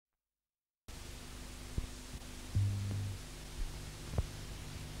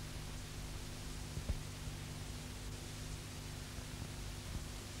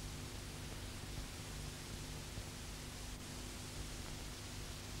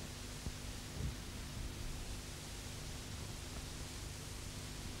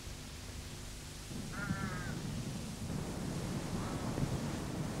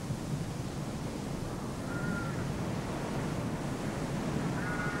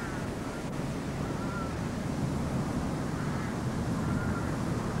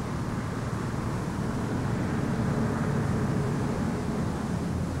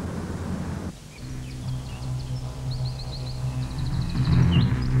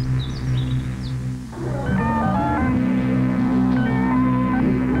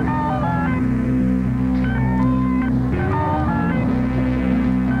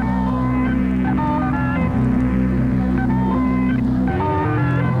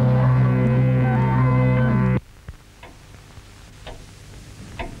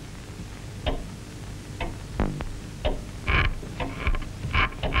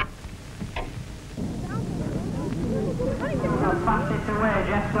it's away.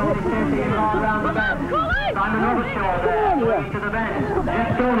 Jeff Stoney chasing him all around the bend. Simon Robertshaw there, way to the bend.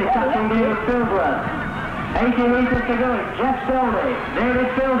 Jeff Stoney catching David Silsworth. 80 metres to go. Jeff Stoney, David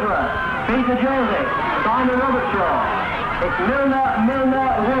Silsworth, Peter Josie, Simon Robertshaw. It's Milner,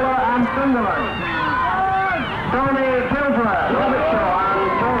 Wheeler and Sunderland. Stoney, Silsworth, Robertshaw and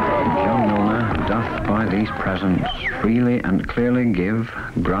Josie. John Milner doth by these presents freely and clearly give,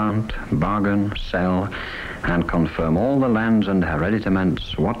 grant, bargain, sell, and confirm all the lands and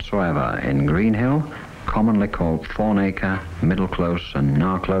hereditaments whatsoever in Greenhill, commonly called Thornacre, Middleclose and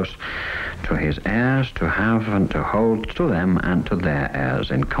Narclose, to his heirs to have and to hold to them and to their heirs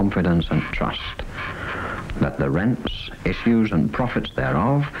in confidence and trust, that the rents, issues and profits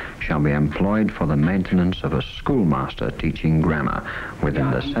thereof shall be employed for the maintenance of a schoolmaster teaching grammar within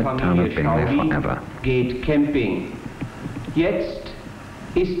the said town of Bingley forever. Geht camping. Jetzt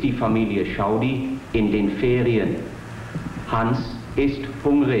ist die Familie Schaudi in den Ferien. Hans ist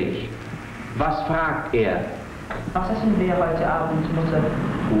hungrig. Was fragt er? Was essen wir heute Abend, Mutter?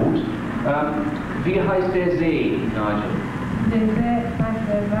 Gut. Wie heißt der See, Nigel? Der See heißt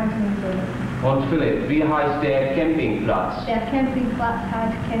der Weißensee. Und Philipp, wie heißt der Campingplatz? Der Campingplatz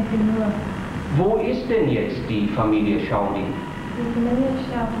heißt Camping Nur. Wo ist denn jetzt die Familie Schaudi? Die Familie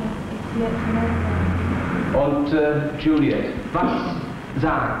Schaudi ist jetzt in Nordrhein. Und Juliet, was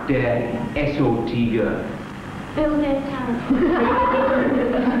sagt der Esso-Tiger? Build a town.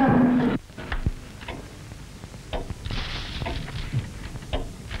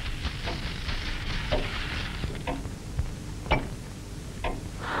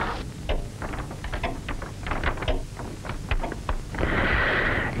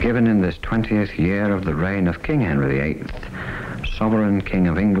 Given in this 20th year of the reign of King Henry VIII, Sovereign King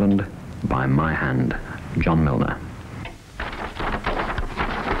of England, by my hand, John Milner.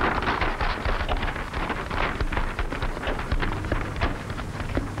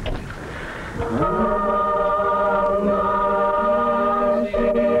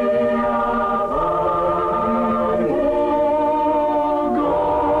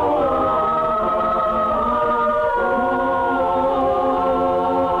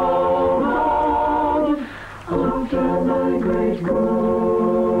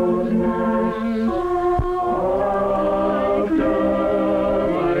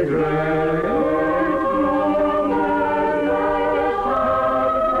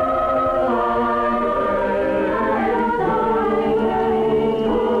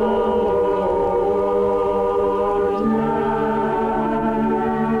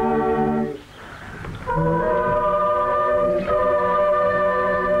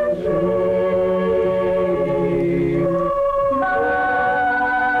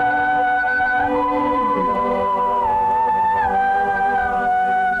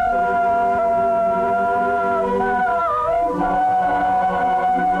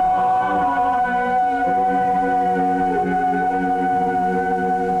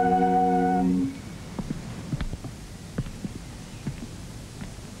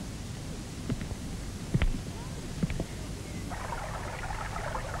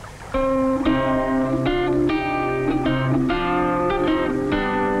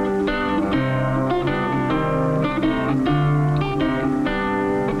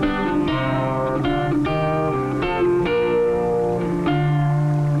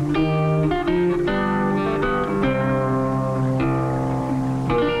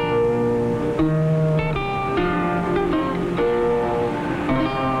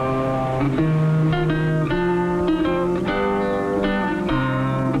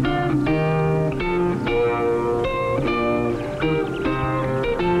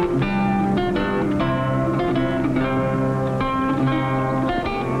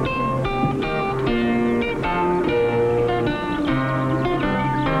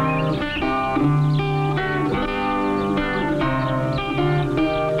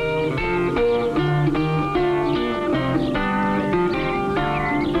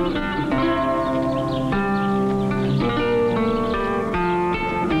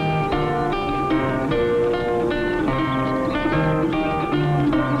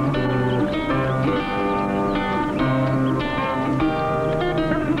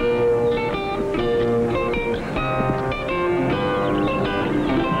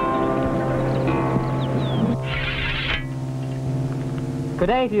 Good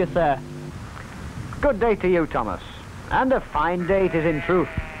day to you, sir. Good day to you, Thomas. And a fine day it is in truth.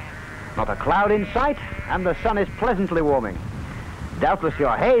 Not a cloud in sight, and the sun is pleasantly warming. Doubtless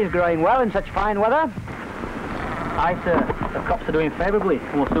your hay is growing well in such fine weather. Aye, sir. The crops are doing favourably,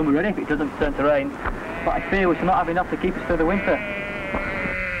 and will soon be ready if it doesn't turn to rain. But I fear we shall not have enough to keep us through the winter.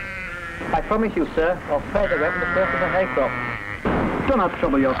 I promise you, sir, I'll pay the rent with the first of the hay crop. Do not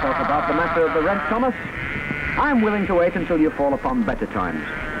trouble yourself about the matter of the rent, Thomas. I'm willing to wait until you fall upon better times.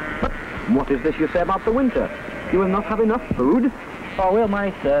 But what is this you say about the winter? You will not have enough food? Oh, we'll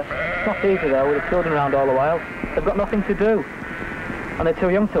manage, sir. It's not easy, though, with the children around all the while. They've got nothing to do. And they're too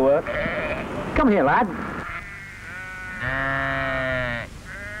young to work. Come here, lad.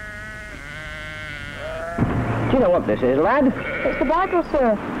 Do you know what this is, lad? It's the Bible,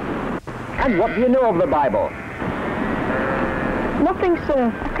 sir. And what do you know of the Bible? Nothing,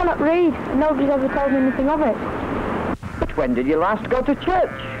 sir. I cannot read, and nobody's ever told me anything of it. But when did you last go to church?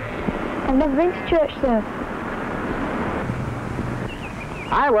 I've never been to church, sir.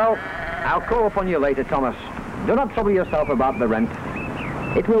 Aye, well, I'll call upon you later, Thomas. Do not trouble yourself about the rent.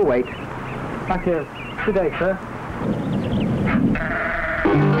 It will wait. Thank you. Good day, sir.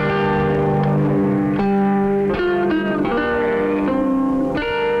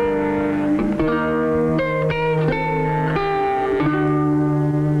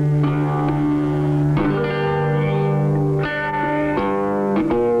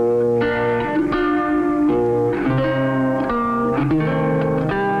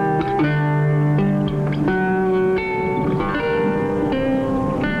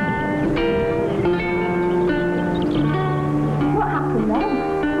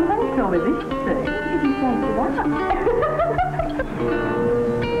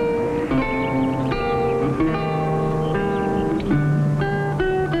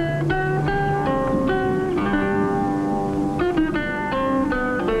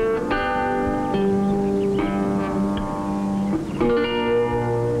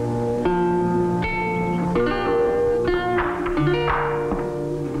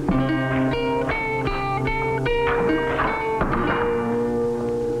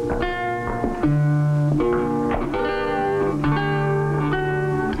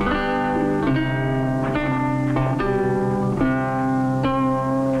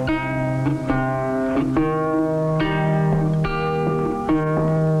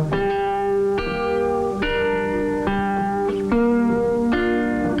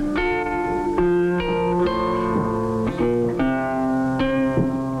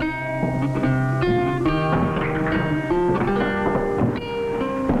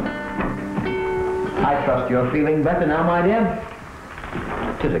 You're feeling better now, my dear?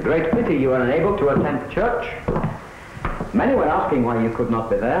 'Tis a great pity you were unable to attend church. Many were asking why you could not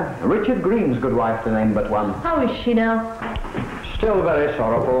be there. Richard Green's good wife, to name but one. How is she now? Still very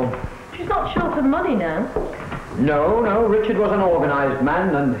sorrowful. She's not short of money now. No, Richard was an organized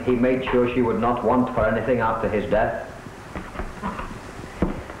man, and he made sure she would not want for anything after his death.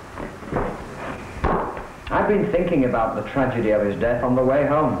 I've been thinking about the tragedy of his death on the way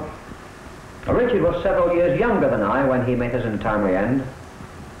home. Richard was several years younger than I when he met his untimely end.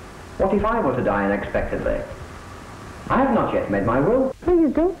 What if I were to die unexpectedly? I have not yet made my will.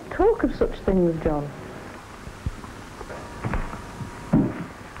 Please don't talk of such things, John.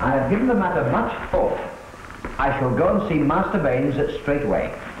 I have given the matter much thought. I shall go and see Master Baines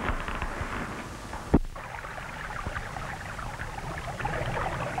straightway.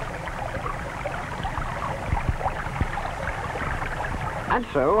 And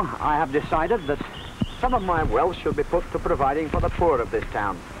so, I have decided that some of my wealth shall be put to providing for the poor of this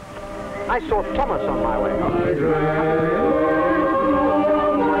town. I saw Thomas on my way home.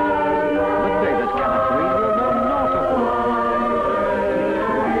 But they that cannot read will know naught of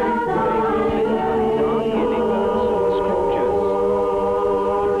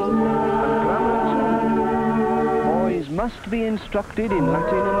Boys must be instructed in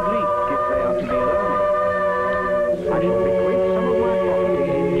Latin and Greek if they are to be learned. I shall bequeath some of my property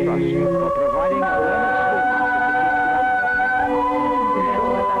in trust for providing a learned schoolmaster.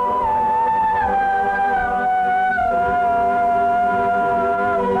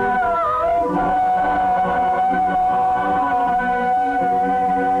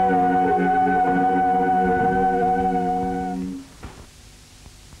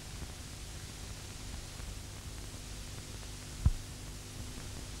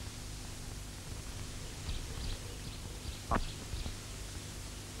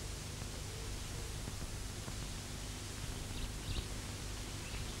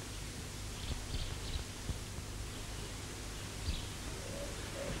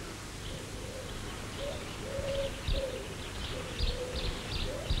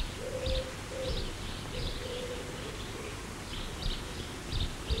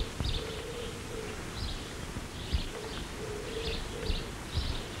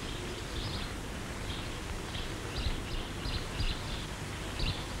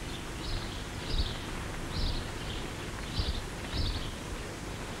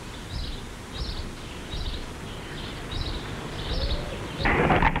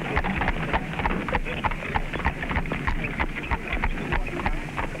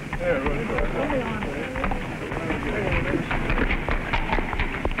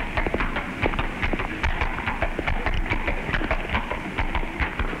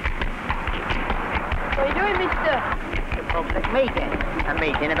 doing, mister? It's a public meeting. A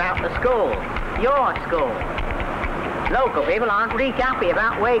meeting about the school. Your school. Local people aren't really happy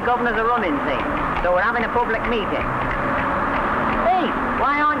about the way governors are running things, so we're having a public meeting. Steve,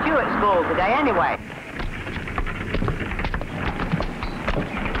 why aren't you at school today anyway?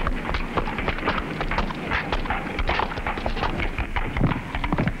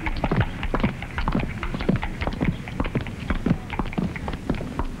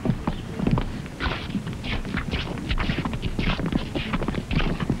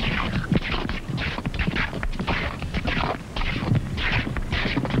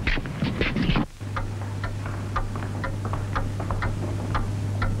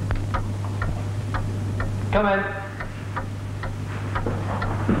 Come in.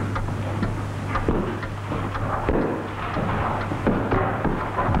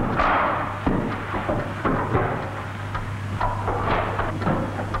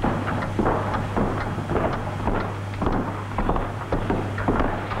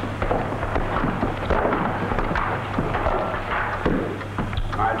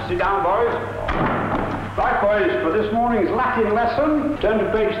 Right, sit down, boys. Right, boys, for this morning's Latin lesson, turn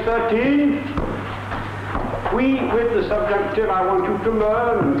to page 13. Qui with the subjunctive, I want you to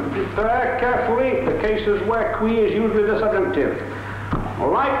learn and prepare carefully the cases where qui is used with the subjunctive. All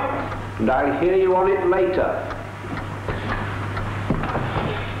right? And I'll hear you on it later.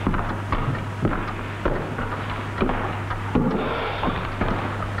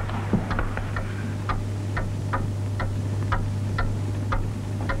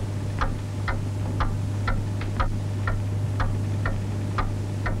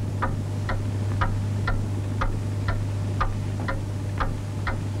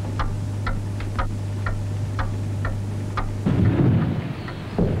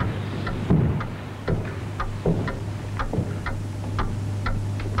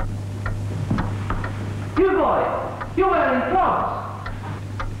 You boy, you're wearing clogs.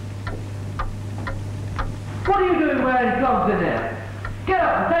 What are you doing wearing clogs in there? Get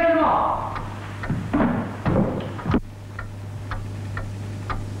up and take them off.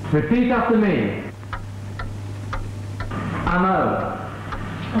 Repeat after me. Amo.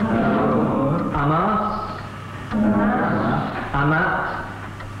 Amas. Amat.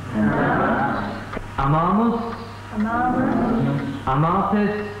 Amamus.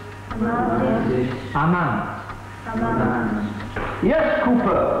 Amatis. Aman. Yes,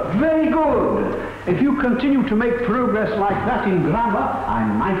 Cooper, very good. If you continue to make progress like that in grammar, I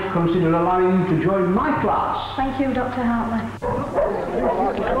might consider allowing you to join my class. Thank you, Dr. Hartley.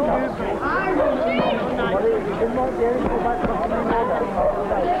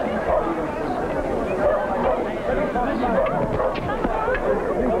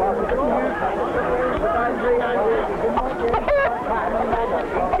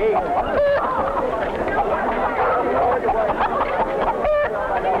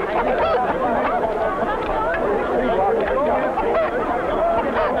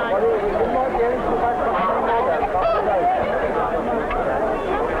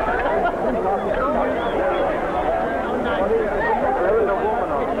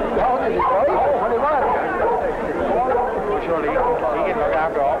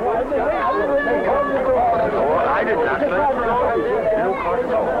 I didn't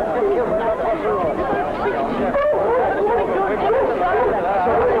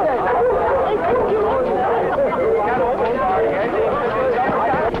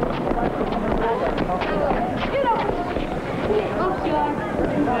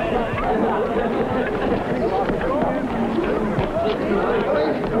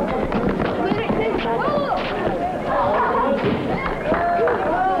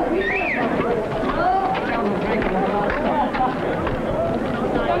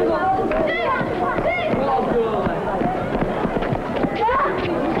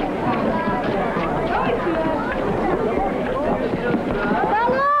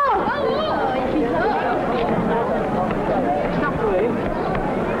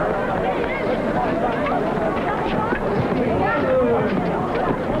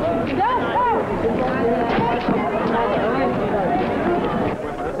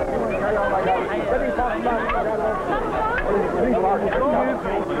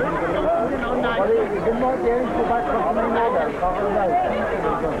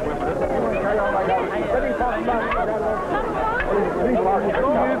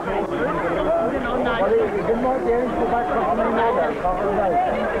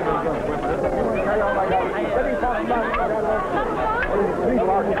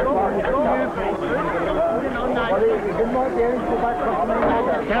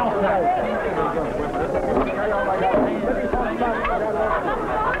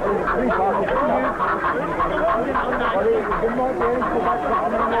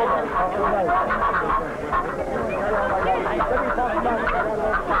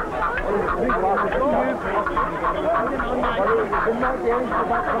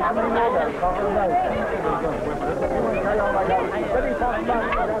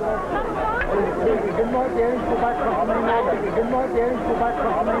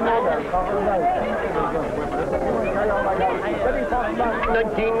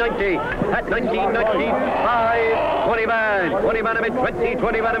At 1995, 20 man a bit 20,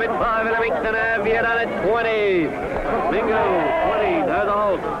 20 man a bit 5 and a week and a half, you're done at 20. Bingo, 20, there's the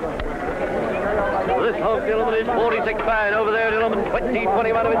halt. This halt, gentlemen, is 46 fine. Over there, gentlemen, 20,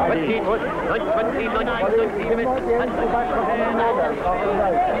 20 man a bit 20, 20, 20, 20 a bit.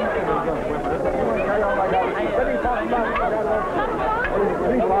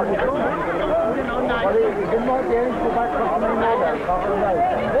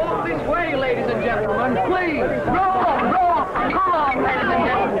 Walk this way, ladies and gentlemen, please. Roll on, roll on. Come on, ladies and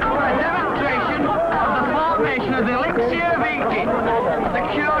gentlemen, for a demonstration of the formation of the elixir of Egypt, the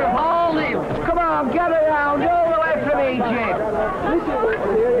cure of all ills. Come on, get around, all the way from Egypt.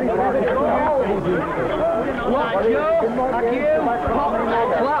 Watch you, like you, pop,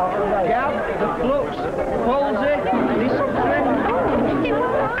 clap, gab, the flux, palsy, dysentery.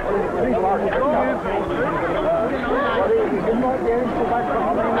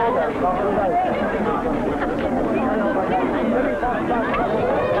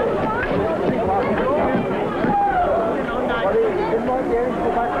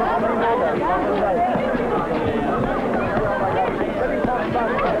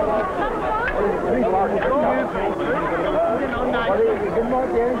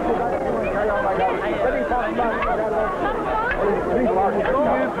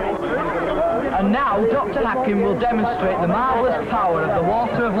 And now Dr. Hakim will demonstrate the marvellous power of the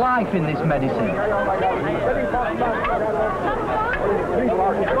water of life in this medicine.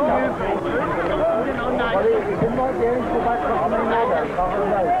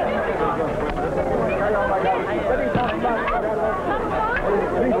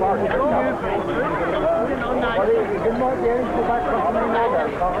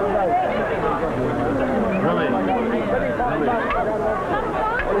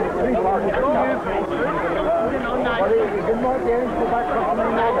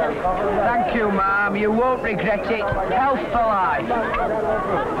 Thank you, ma'am. You won't regret it. Health for life.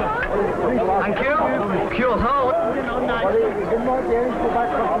 Thank you. Cure hold.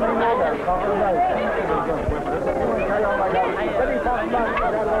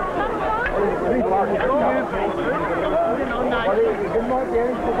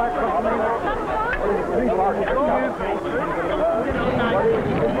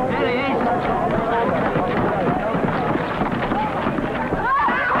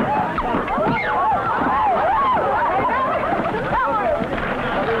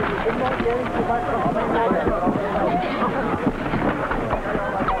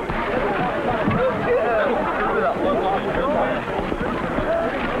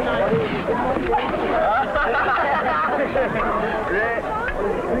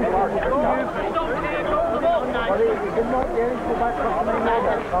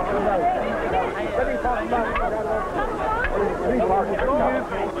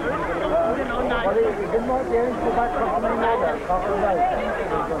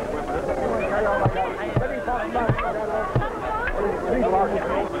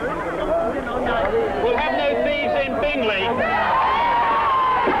 We'll have no thieves in Bingley.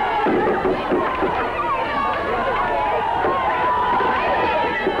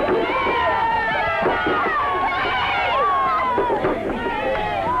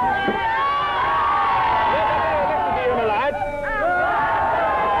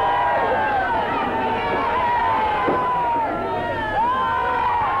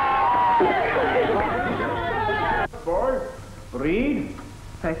 Read.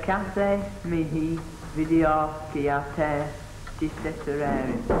 Percasse mihi video chiate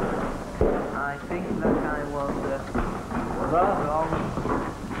disteterere. I think that I was wrong.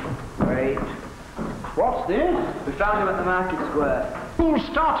 Wait. What's this? We found him at the market square. School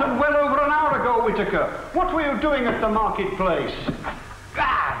started well over an hour ago, Whittaker. What were you doing at the marketplace?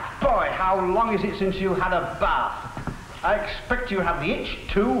 Ah, boy, how long is it since you had a bath? I expect you have the itch,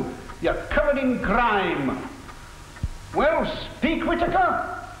 too. You're covered in grime. Well, speak,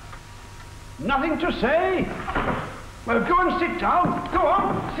 Whittaker. Nothing to say? Well, go and sit down. Go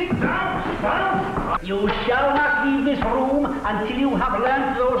on, sit down, sit down. You shall not leave this room until you have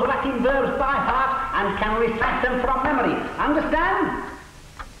learned those Latin verbs by heart and can recite them from memory. Understand?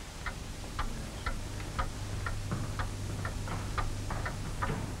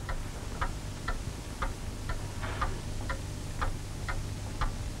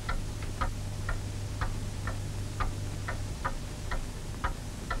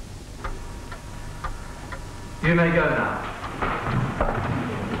 You may go now.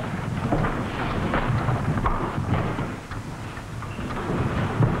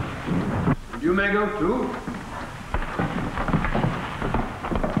 You may go too.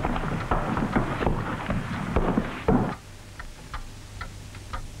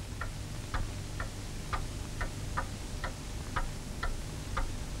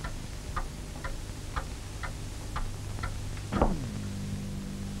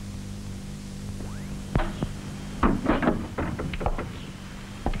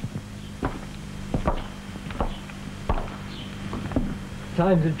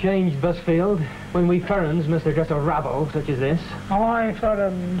 Times have changed, Busfield. When we Ferrans must address a rabble such as this. Aye,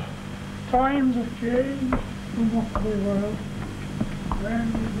 Ferrand. Times have changed from what they were.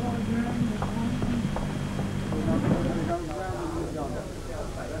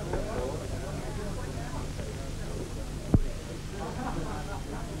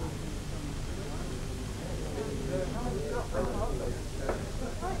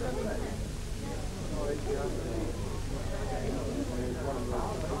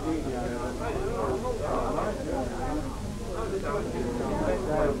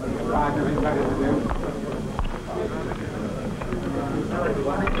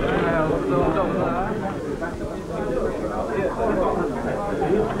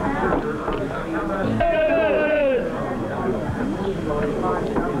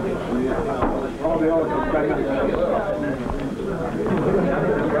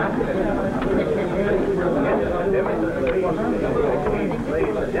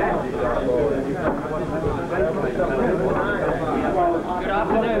 Good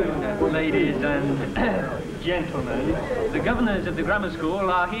afternoon, ladies and gentlemen. The governors of the grammar school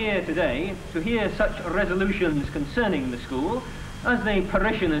are here today to hear such resolutions concerning the school as the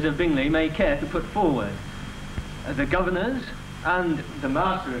parishioners of Bingley may care to put forward. The governors and the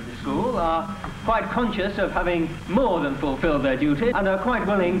master of the school are quite conscious of having more than fulfilled their duty and are quite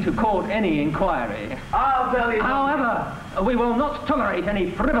willing to court any inquiry. I'll tell you. However, we will not tolerate any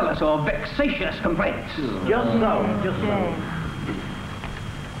frivolous or vexatious complaints. Just so, just so.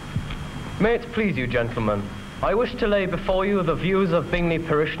 May it please you, gentlemen, I wish to lay before you the views of Bingley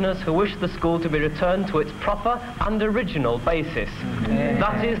parishioners who wish the school to be returned to its proper and original basis.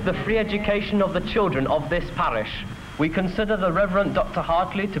 That is, the free education of the children of this parish. We consider the Reverend Dr.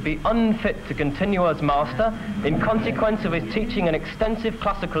 Hartley to be unfit to continue as master in consequence of his teaching an extensive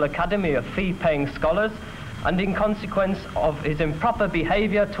classical academy of fee-paying scholars and in consequence of his improper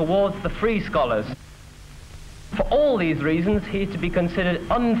behaviour towards the free scholars. For all these reasons, he is to be considered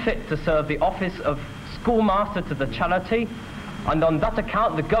unfit to serve the office of schoolmaster to the charity, and on that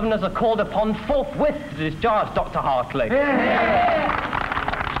account the governors are called upon forthwith to discharge Dr. Hartley.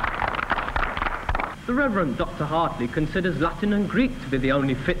 The Reverend Dr. Hartley considers Latin and Greek to be the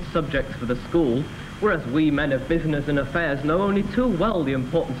only fit subjects for the school, whereas we men of business and affairs know only too well the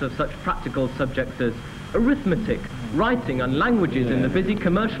importance of such practical subjects as arithmetic, writing and languages in the busy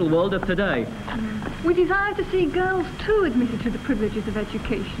commercial world of today. We desire to see girls too admitted to the privileges of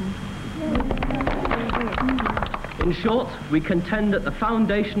education. In short, we contend that the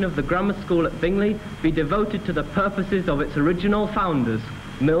foundation of the grammar school at Bingley be devoted to the purposes of its original founders,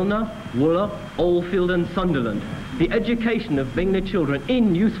 Milner, Wooler, Oldfield and Sunderland, the education of Bingley children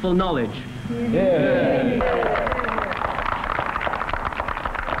in useful knowledge.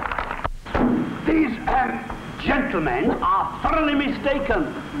 These gentlemen are thoroughly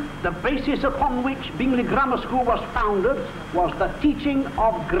mistaken. The basis upon which Bingley Grammar School was founded was the teaching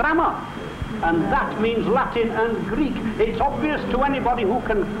of grammar. And that means Latin and Greek. It's obvious to anybody who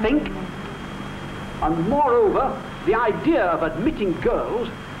can think. And moreover, the idea of admitting girls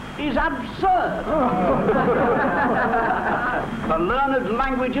is absurd. The learned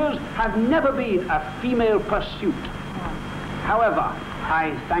languages have never been a female pursuit. However,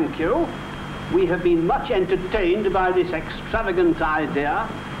 I thank you. We have been much entertained by this extravagant idea.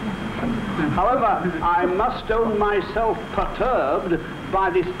 However, I must own myself perturbed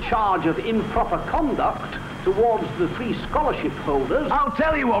by this charge of improper conduct towards the free scholarship holders. I'll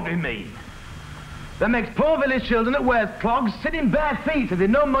tell you what we mean. That makes poor village children that wears clogs sit in bare feet as they've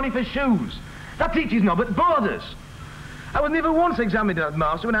no money for shoes. That teaches no but boarders. I was never once examined as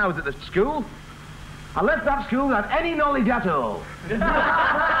master when I was at the school. I left that school without any knowledge at all.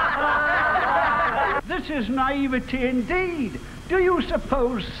 This is naivety indeed. Do you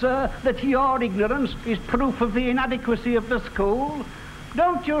suppose, sir, that your ignorance is proof of the inadequacy of the school?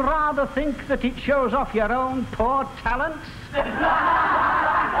 Don't you rather think that it shows off your own poor talents?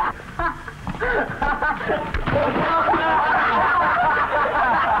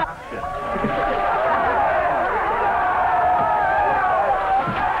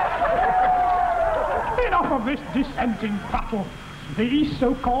 Enough of this dissenting prattle. These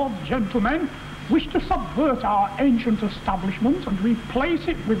so-called gentlemen wish to subvert our ancient establishment and replace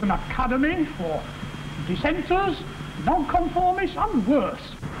it with an academy for dissenters, nonconformists and worse.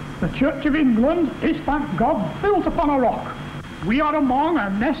 The Church of England is, thank God, built upon a rock. We are among a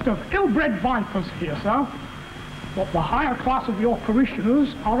nest of ill-bred vipers here, sir, but the higher class of your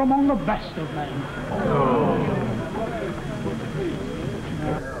parishioners are among the best of men.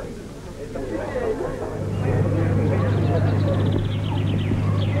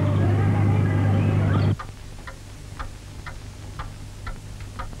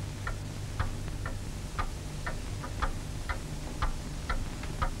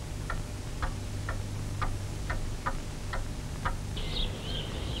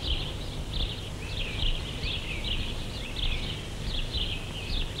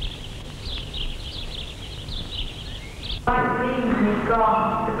 The evening is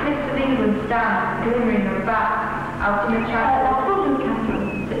gone. The cliffs of England stand, glimmering and back, out in the chapel.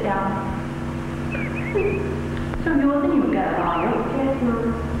 Catherine, sit down. So you're the new girl, are you? Yes, Mum.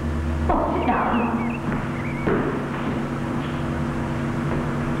 Oh, sit down.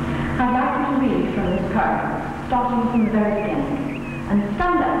 I'd like you to read from this poem, starting from the very beginning, and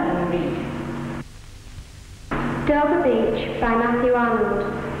stand up and read. Dover Beach by Matthew Arnold.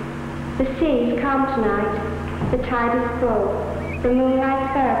 The sea is calm tonight. The tide is full. The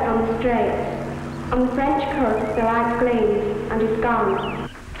moonlight fair upon the straits. On the French coast the light gleams and is gone.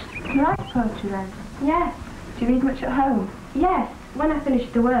 You like poetry then? Yes. Do you read much at home? Yes, when I finish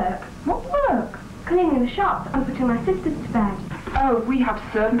the work. What work? Cleaning the shop and putting my sisters to bed. Oh, we have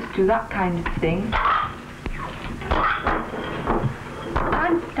servants do that kind of thing.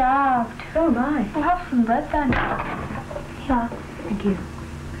 I'm starved. So am I. We'll have some bread then. Here. Thank you.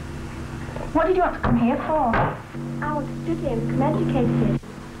 What did you want to come here for? I want to study and become educated.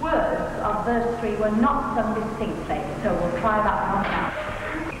 Words of verse 3 were not sung distinctly, so we'll try that one now.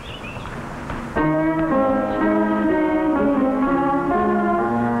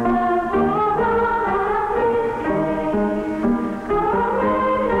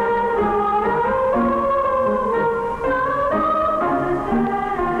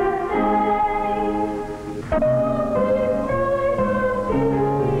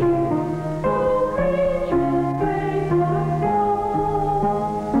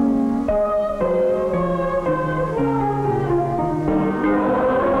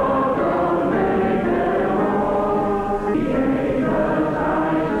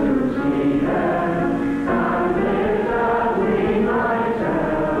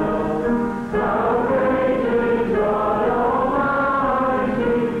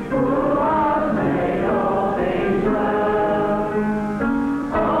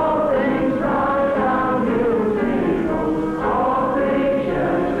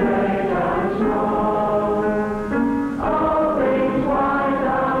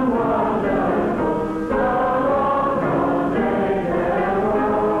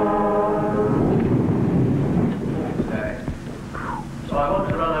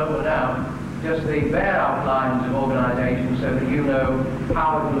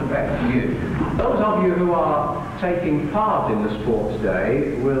 Taking part in the sports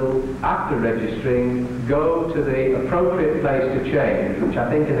day will, after registering, go to the appropriate place to change, which I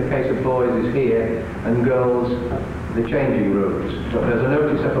think in the case of boys is here, and girls, the changing rooms. But there's a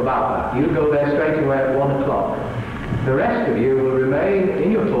notice up about that. You go there straight away at 1 o'clock. The rest of you will remain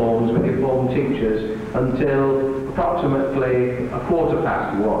in your forms with your form teachers until approximately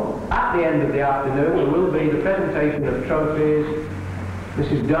 1:15. At the end of the afternoon there will be the presentation of trophies.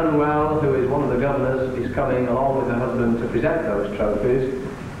 Mrs. Dunwell, who is one of the governors, is coming along with her husband to present those trophies.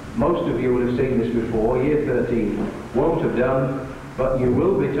 Most of you will have seen this before. Year 13 won't have done, but you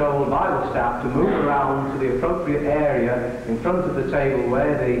will be told by the staff to move around to the appropriate area in front of the table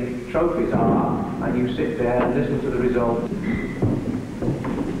where the trophies are, and you sit there and listen to the result.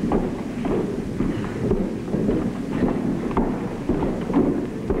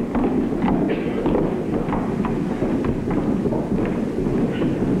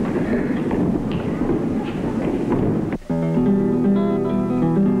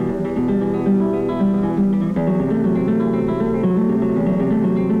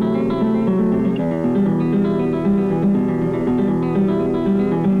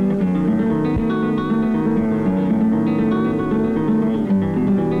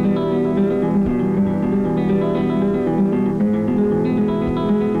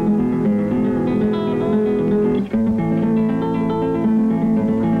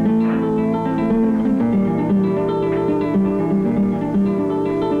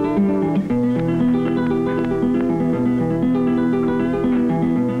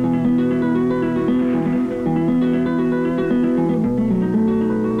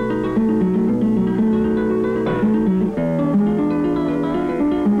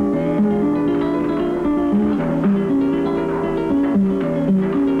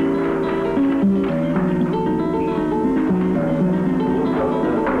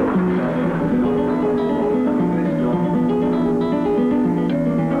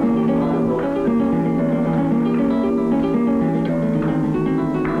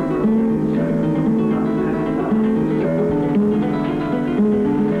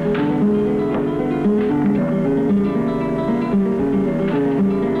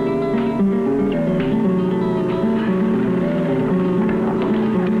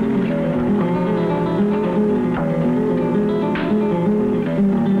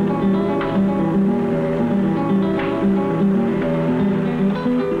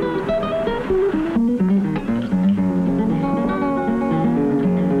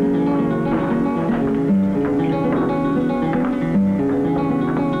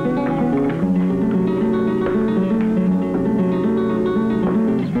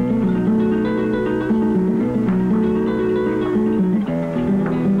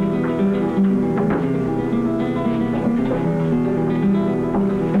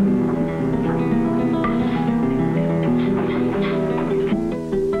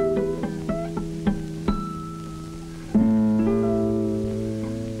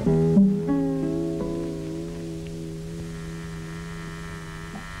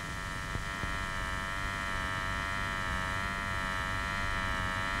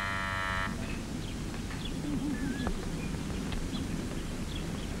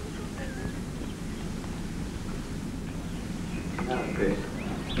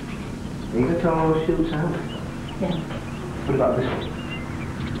 You got all those shoots out? Yeah. What about this one?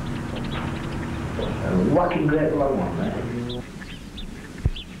 A whacking great long one, there.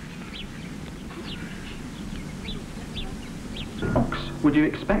 Rocks would you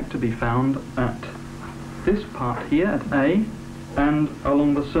expect to be found at this part here at A and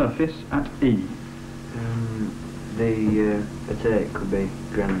along the surface at E? I'd say it could be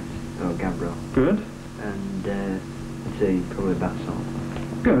granite or gabbro. Good. And I'd say probably basalt.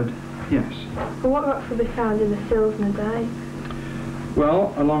 Good, yes. Well, what rocks will be found in the sills in a day?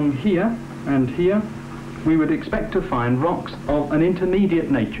 Well, along here and here, we would expect to find rocks of an intermediate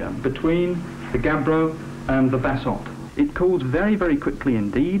nature between the gabbro and the basalt. It cools very, very quickly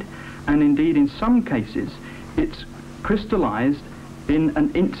indeed, and indeed in some cases it's crystallized in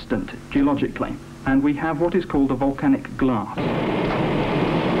an instant geologically, and we have what is called a volcanic glass.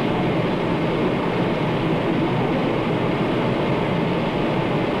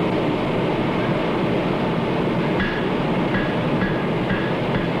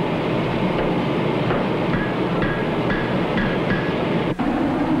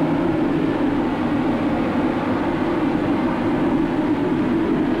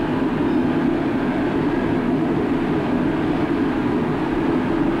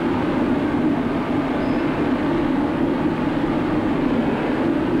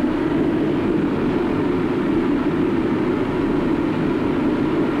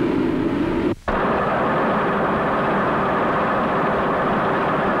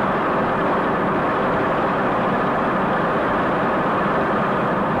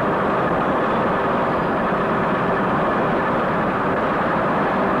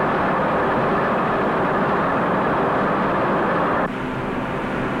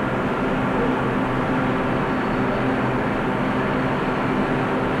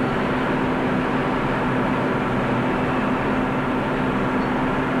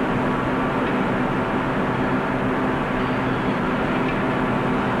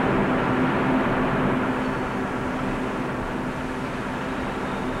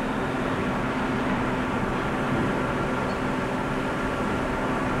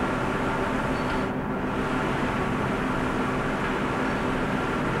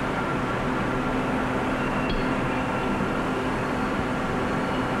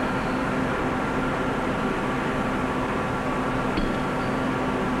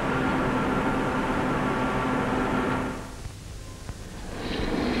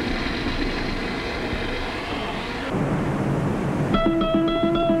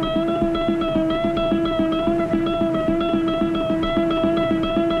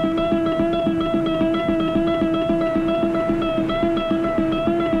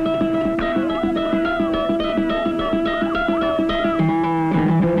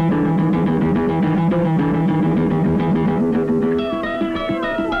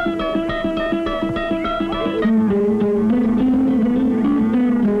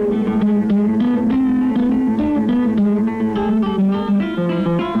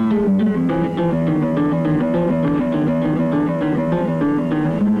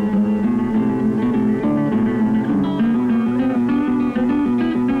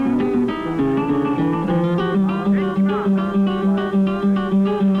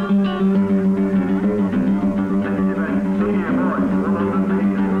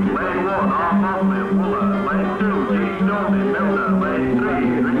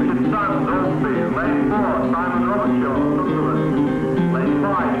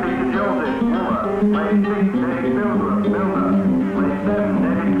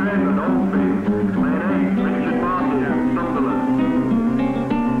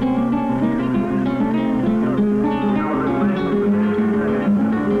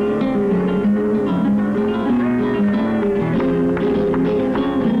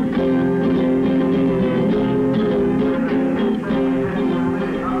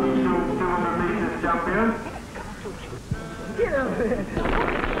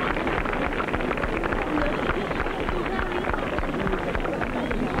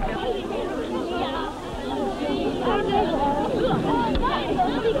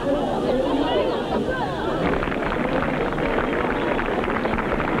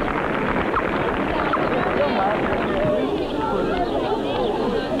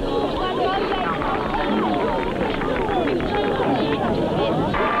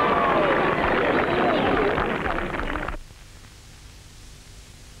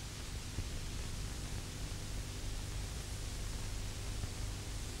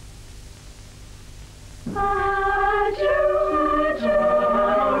 Ah.